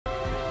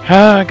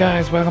Hi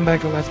guys, welcome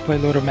back to Let's Play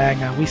Lord of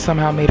Magna. We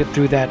somehow made it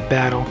through that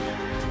battle.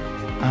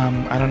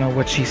 I don't know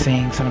what she's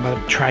saying, something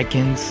about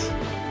trikins.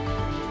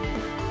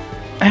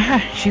 Aha,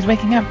 she's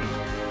waking up.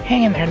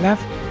 Hang in there,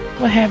 love.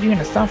 We'll have you in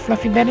a soft,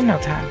 fluffy bed in no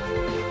time.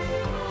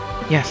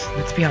 Yes,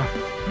 let's be off.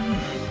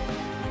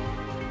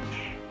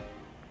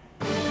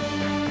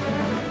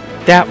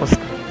 That was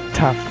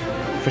tough,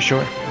 for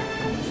sure.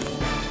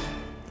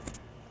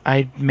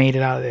 I made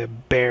it out of there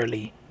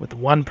barely, with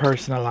one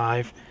person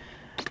alive,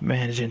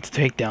 managing to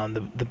take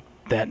down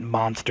that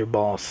monster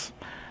boss.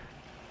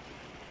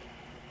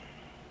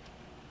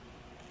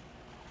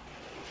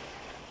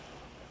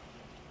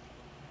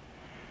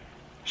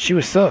 She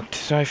was soaked,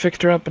 so I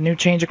fixed her up a new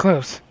change of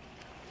clothes.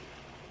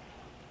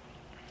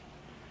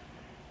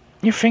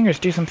 Your fingers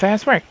do some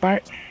fast work,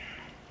 Bart.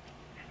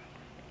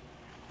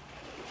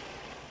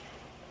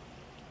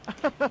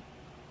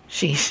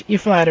 Sheesh, you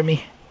flatter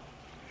me.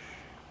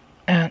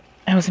 I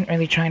wasn't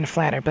really trying to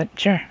flatter, but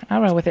sure,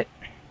 I'll roll with it.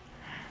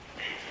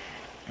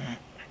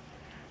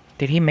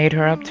 Did he made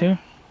her up too?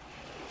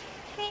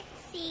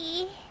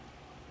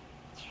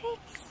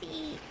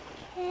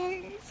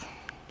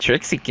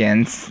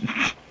 Trixykins.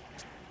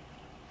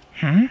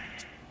 Hmm?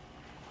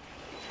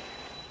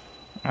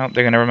 Oh,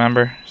 they're gonna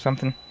remember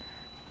something.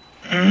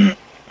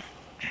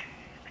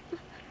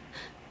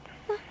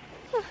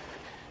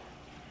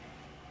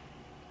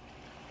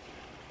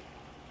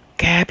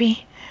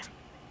 Gabby?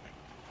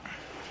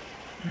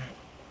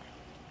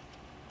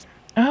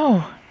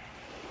 Oh.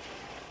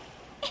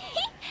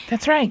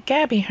 That's right,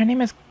 Gabby. Her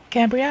name is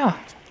Gabriele.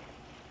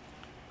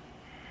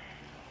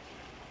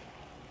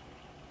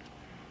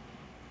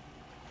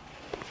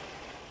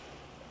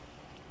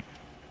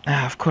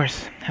 Ah, of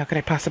course. How could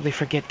I possibly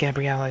forget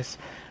Gabriele is,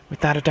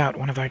 without a doubt,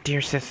 one of our dear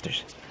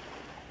sisters.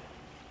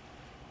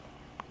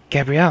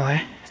 Gabriele,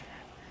 eh?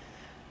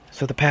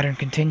 So the pattern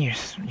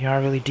continues. You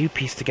all really do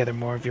piece together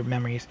more of your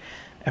memories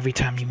every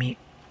time you meet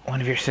one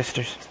of your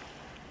sisters.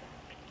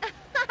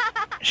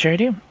 Sure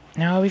do.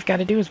 Now all we've got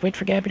to do is wait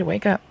for Gabby to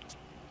wake up.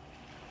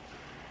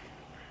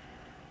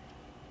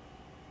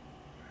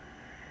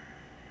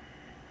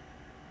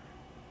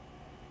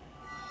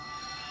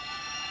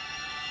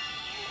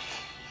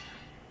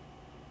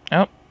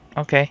 Oh,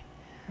 okay.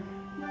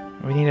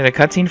 We needed a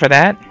cutscene for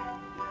that?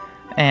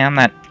 I'm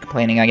not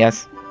complaining, I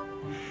guess.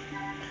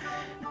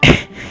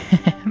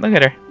 Look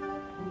at her.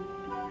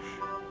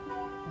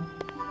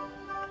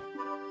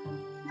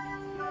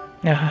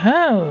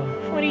 Oh,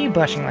 what are you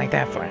blushing like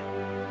that for?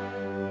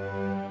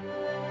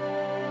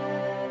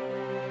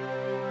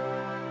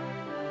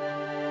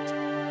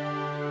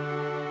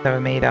 Have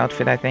a maid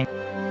outfit, I think.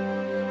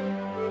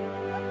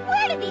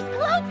 Where did these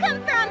clothes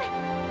come from?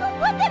 Who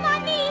put them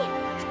on me?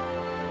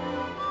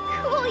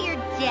 Cool your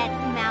jets,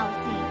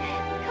 Mousy.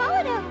 Call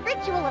it a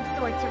ritual of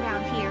sorts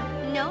around here.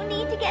 No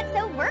need to get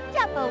so worked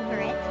up over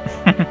it.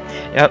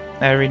 Yep,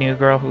 every new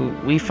girl who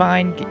we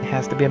find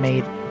has to be a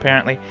maid,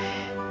 apparently.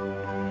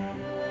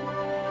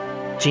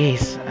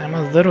 Jeez, I'm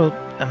a little...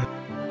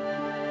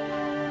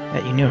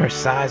 that you knew her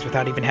size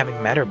without even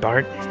having met her,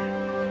 Bart.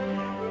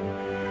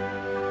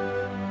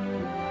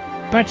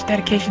 Bart's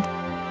dedication...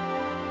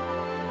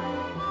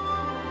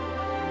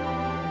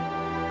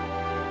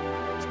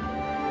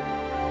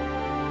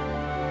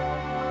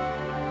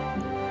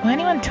 Will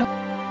anyone tell...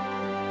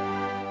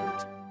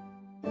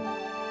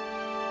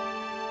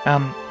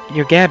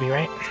 You're Gabby,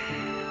 right?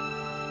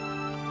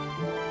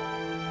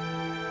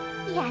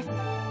 Yes,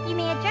 you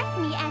may address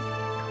me as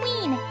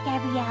Queen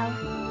Gabriele.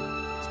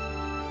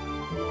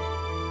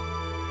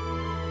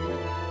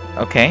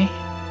 Okay.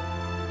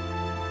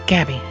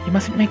 Gabby, you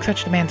mustn't make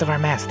such demands of our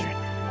master.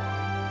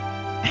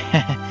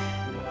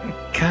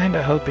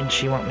 Kinda hoping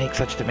she won't make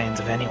such demands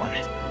of anyone.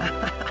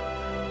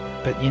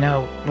 But you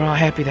know, we're all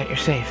happy that you're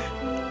safe.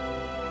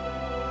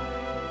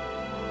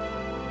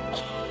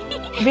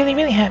 Really,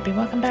 really happy.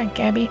 Welcome back,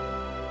 Gabby.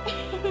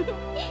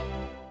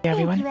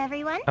 Everyone. Thank you,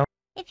 everyone. Oh.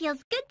 It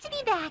feels good to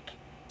be back.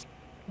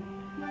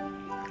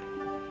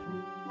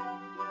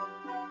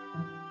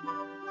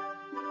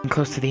 I'm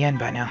close to the end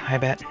by now, I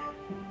bet.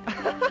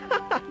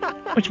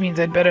 Which means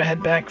I'd better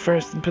head back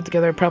first and put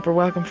together a proper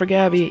welcome for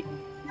Gabby.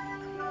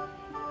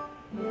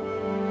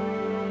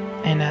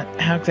 And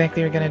how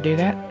exactly are we gonna do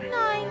that?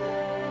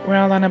 9. We're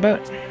all on a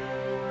boat.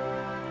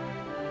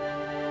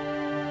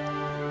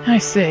 I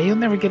say, you'll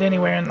never get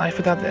anywhere in life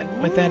with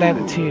that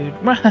attitude.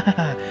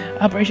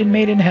 Operation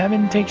Made in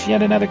Heaven takes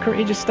yet another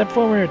courageous step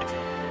forward.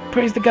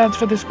 Praise the gods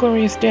for this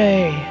glorious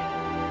day.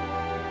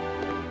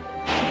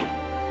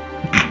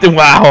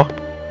 Wow.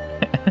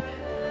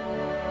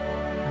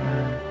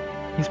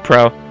 He's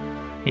pro.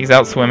 He's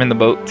out swimming the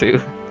boat,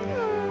 too.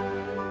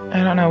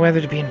 I don't know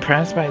whether to be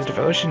impressed by his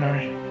devotion or...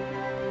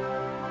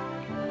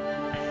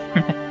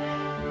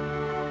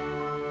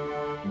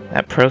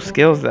 that pro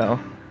skills, though.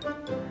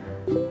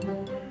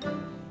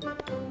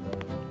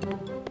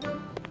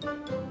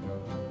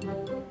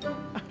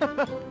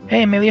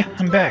 Hey, Amelia,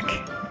 I'm back.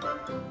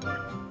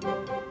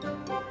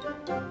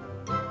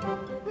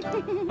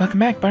 Welcome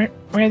back, Bart.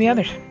 Where are the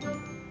others?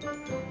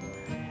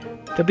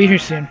 They'll be here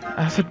soon.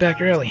 I'll sit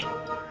back early.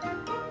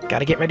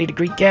 Gotta get ready to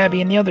greet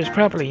Gabby and the others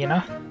properly, you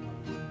know?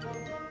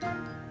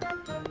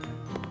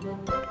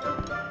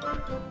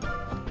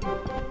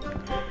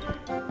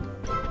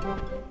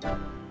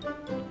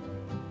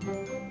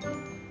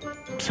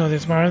 So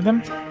there's more of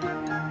them?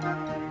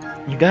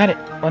 You got it.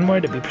 One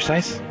more to be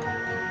precise.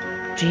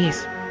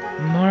 Jeez.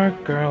 More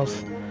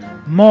girls.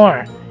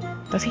 More!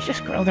 Does he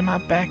just grow them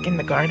out back in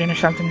the garden or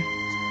something?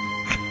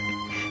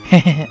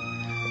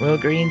 Little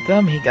green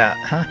thumb he got,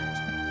 huh?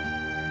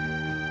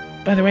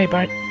 By the way,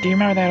 Bart, do you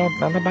remember that old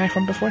lullaby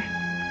from before?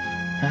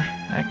 Huh?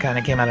 That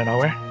kinda came out of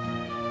nowhere.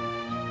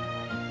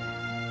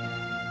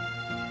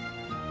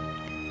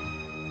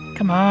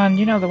 Come on,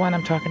 you know the one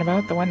I'm talking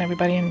about. The one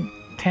everybody in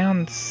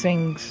town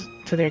sings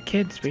to their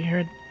kids. We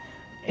heard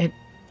it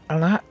a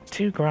lot,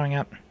 too, growing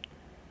up.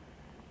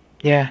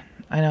 Yeah,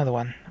 I know the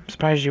one. I'm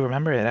surprised you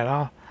remember it at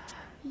all.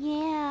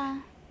 Yeah.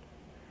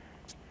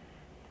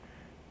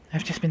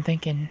 I've just been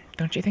thinking,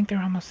 don't you think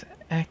they're almost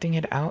acting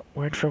it out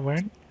word for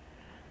word?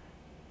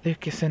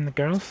 Lucas and the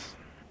girls?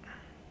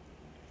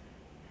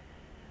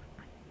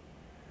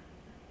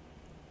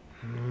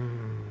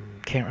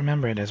 Can't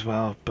remember it as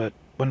well, but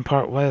one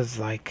part was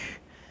like,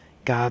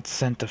 God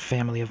sent a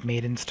family of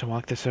maidens to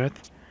walk this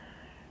earth.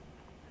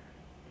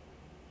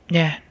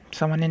 Yeah,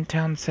 someone in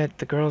town said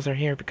the girls are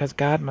here because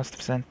God must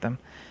have sent them.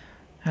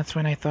 That's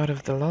when I thought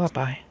of the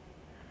lullaby.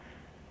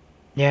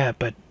 Yeah,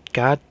 but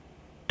gods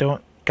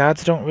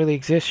don't really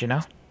exist, you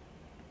know?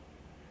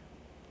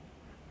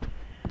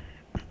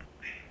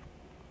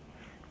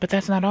 But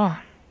that's not all.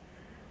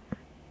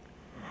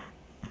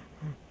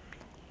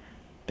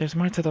 There's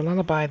more to the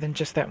lullaby than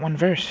just that one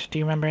verse. Do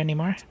you remember any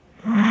more?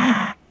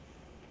 Hang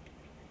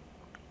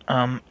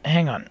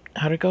on.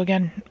 How'd it go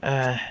again?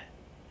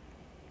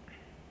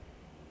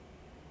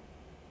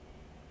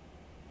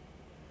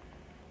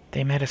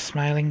 They met a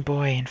smiling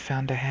boy and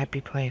found a happy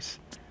place.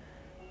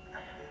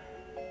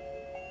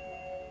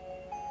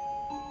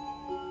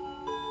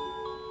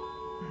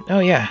 Oh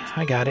yeah,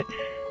 I got it.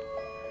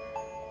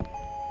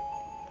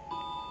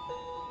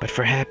 But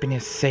for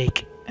happiness'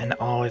 sake and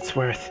all it's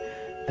worth,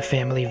 the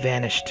family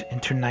vanished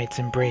into night's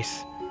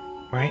embrace,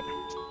 right?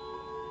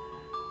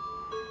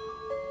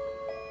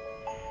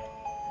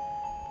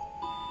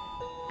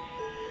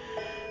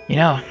 You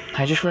know,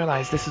 I just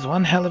realized this is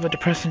one hell of a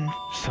depressing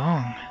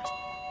song.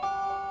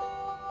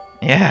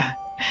 Yeah,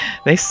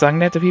 they sung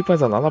that to people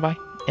as a lullaby?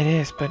 It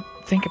is, but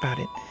think about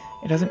it.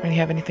 It doesn't really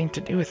have anything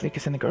to do with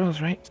Lucas and the girls,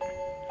 right?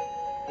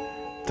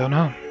 Don't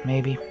know.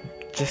 Maybe,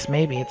 just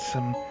maybe, it's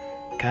some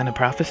kind of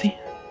prophecy?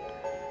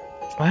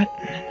 What?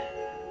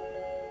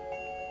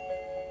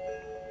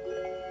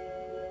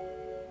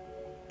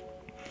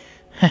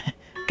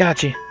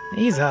 Got you.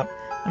 Ease up.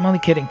 I'm only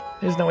kidding.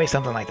 There's no way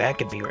something like that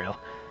could be real.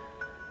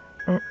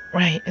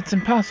 Right, it's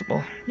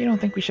impossible. You don't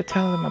think we should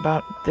tell them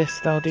about this,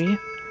 though, do you?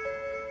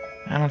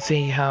 I don't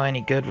see how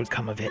any good would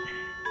come of it.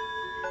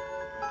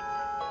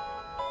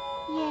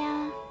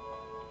 Yeah.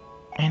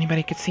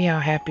 Anybody could see how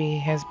happy he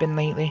has been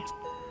lately.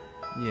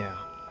 Yeah.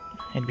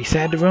 It'd be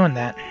sad to ruin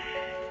that.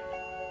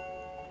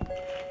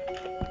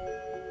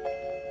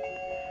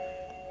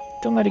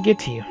 Don't let it get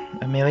to you,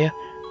 Amelia.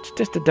 It's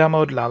just a dumb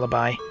old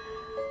lullaby.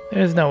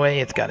 There's no way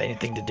it's got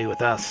anything to do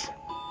with us.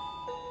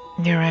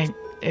 You're right.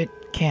 It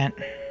can't.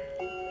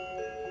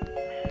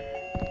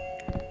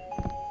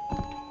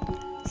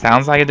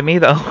 Sounds like it to me,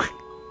 though.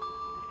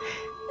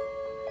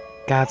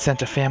 God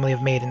sent a family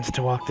of maidens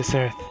to walk this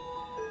earth.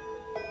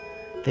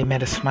 They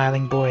met a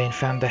smiling boy and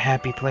found a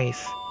happy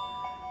place.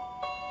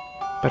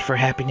 But for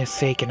happiness'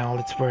 sake and all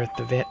it's worth,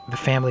 the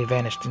family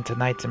vanished into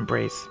night's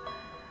embrace.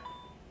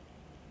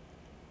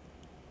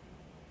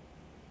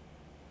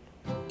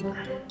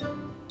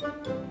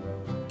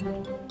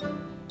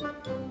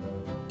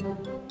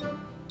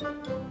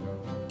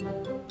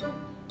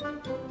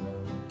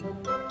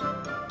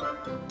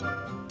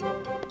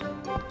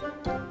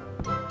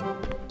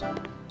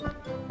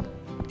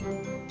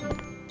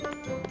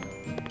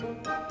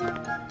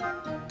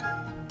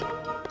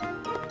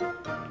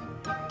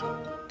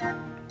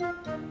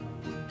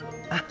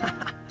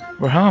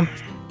 We're home.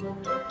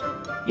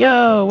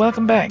 Yo,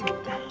 welcome back.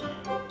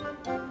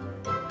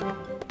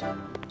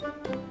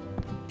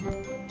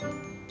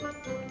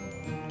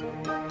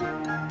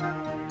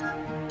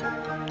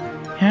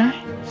 Huh?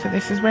 So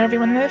this is where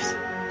everyone lives?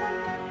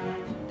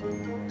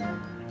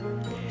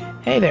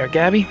 Hey there,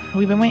 Gabby.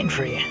 We've been waiting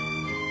for you.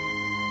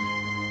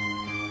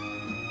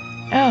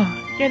 Oh,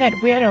 you're that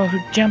weirdo who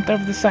jumped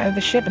over the side of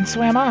the ship and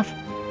swam off.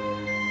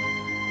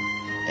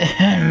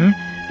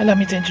 Allow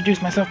me to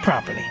introduce myself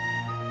properly.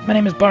 My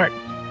name is Bart,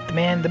 the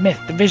man, the myth,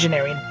 the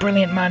visionary, and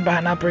brilliant mind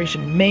behind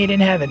Operation Made in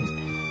Heaven.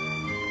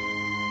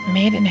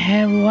 Made in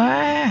Heaven?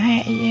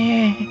 What?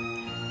 Yeah.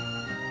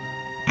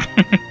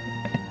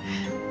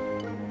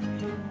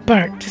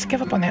 Bart, just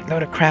give up on that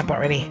load of crap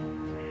already.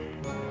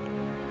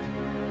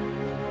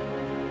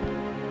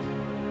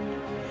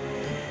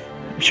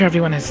 I'm sure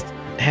everyone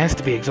has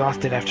to be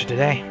exhausted after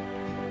today.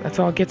 Let's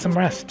all get some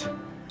rest.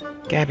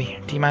 Gabby,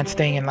 do you mind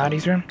staying in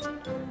Lottie's room?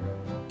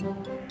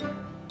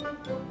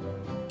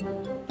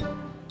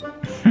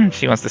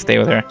 She wants to stay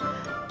with her.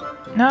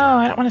 No,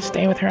 I don't want to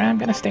stay with her. I'm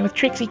gonna stay with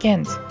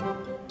Trixiekins.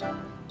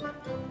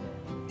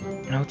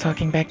 No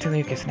talking back to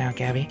Lucas now,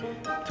 Gabby.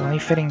 It's only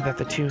fitting that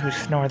the two who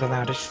snore the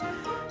loudest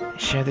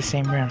share the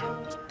same room.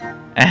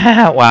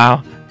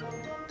 Wow.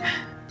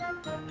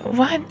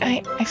 What?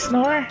 I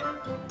snore?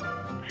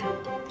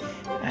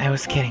 I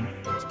was kidding.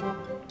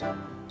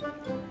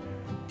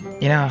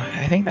 You know,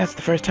 I think that's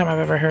the first time I've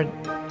ever heard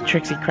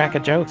Trixie crack a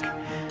joke.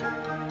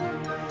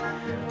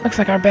 Looks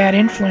like our bad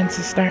influence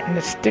is starting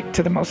to stick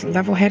to the most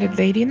level-headed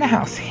lady in the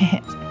house.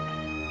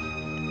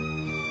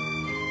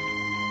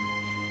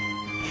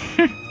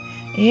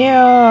 Ew,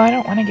 I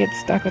don't want to get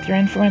stuck with your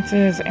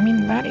influences. I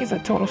mean, Lottie's a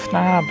total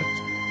snob.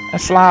 A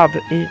slob.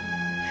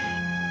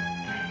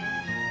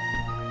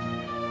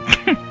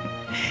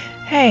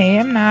 Hey,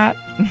 I'm not.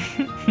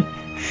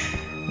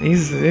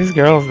 These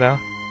girls, though.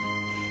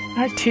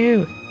 Are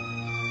too.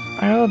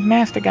 Our old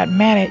master got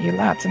mad at you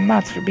lots and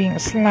lots for being a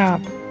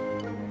slob.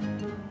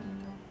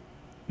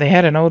 They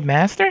had an old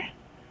master?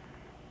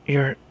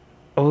 Your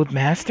old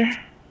master?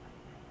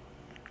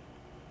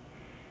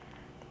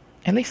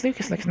 At least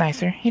Lucas looks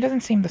nicer. He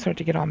doesn't seem the sort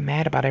to get all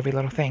mad about every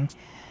little thing.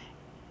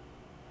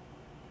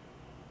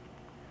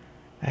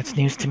 That's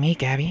news to me,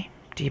 Gabby.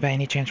 Do you by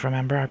any chance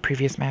remember our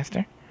previous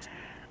master?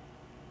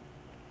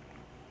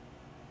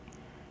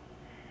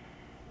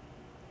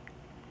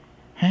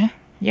 Huh?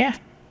 Yeah.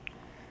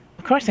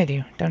 Of course I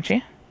do, don't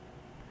you?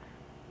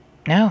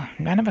 No,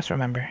 none of us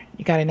remember.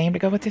 You got a name to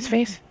go with his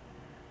face?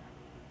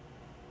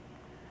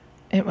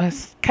 It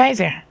was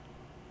Kaiser.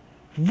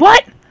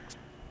 What?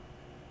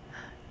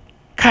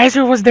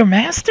 Kaiser was their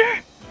master?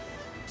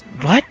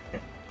 What?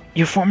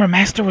 Your former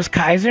master was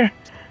Kaiser?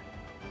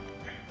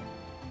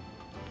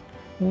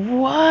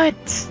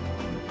 What?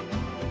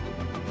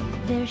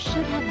 There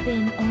should have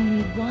been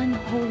only one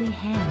holy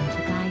hand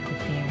to guide the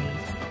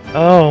fairies.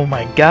 Oh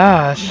my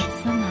gosh. Yet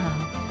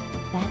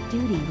somehow, that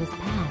duty was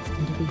passed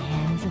into the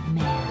hands of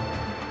man.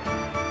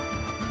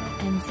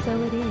 And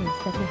so it is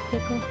that the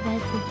fickle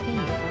threads of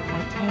fate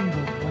are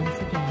tangled once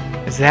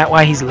again. Is that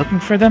why he's looking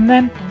for them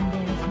then? And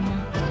there is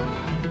nothing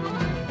can be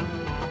done.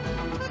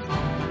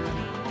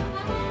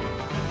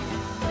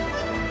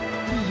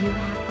 Do you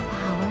have the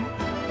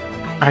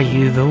power? Are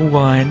you the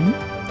one?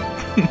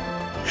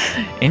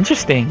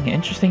 Interesting.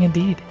 Interesting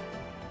indeed.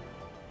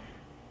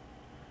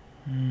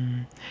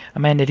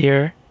 I'm ended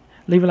here.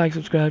 Leave a like,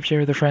 subscribe, share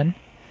with a friend.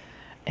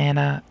 And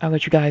I'll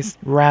let you guys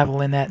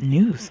ravel in that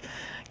news.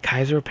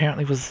 Kaiser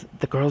apparently was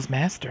the girl's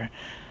master.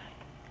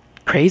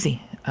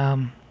 Crazy.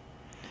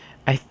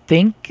 I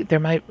think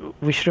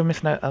we should have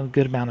missed a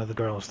good amount of the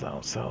girls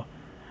though. So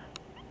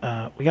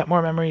we got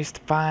more memories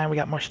to find. We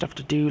got more stuff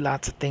to do.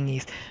 Lots of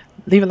thingies.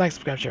 Leave a like,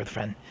 subscribe, share with a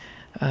friend.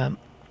 And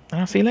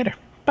I'll see you later.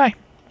 Bye.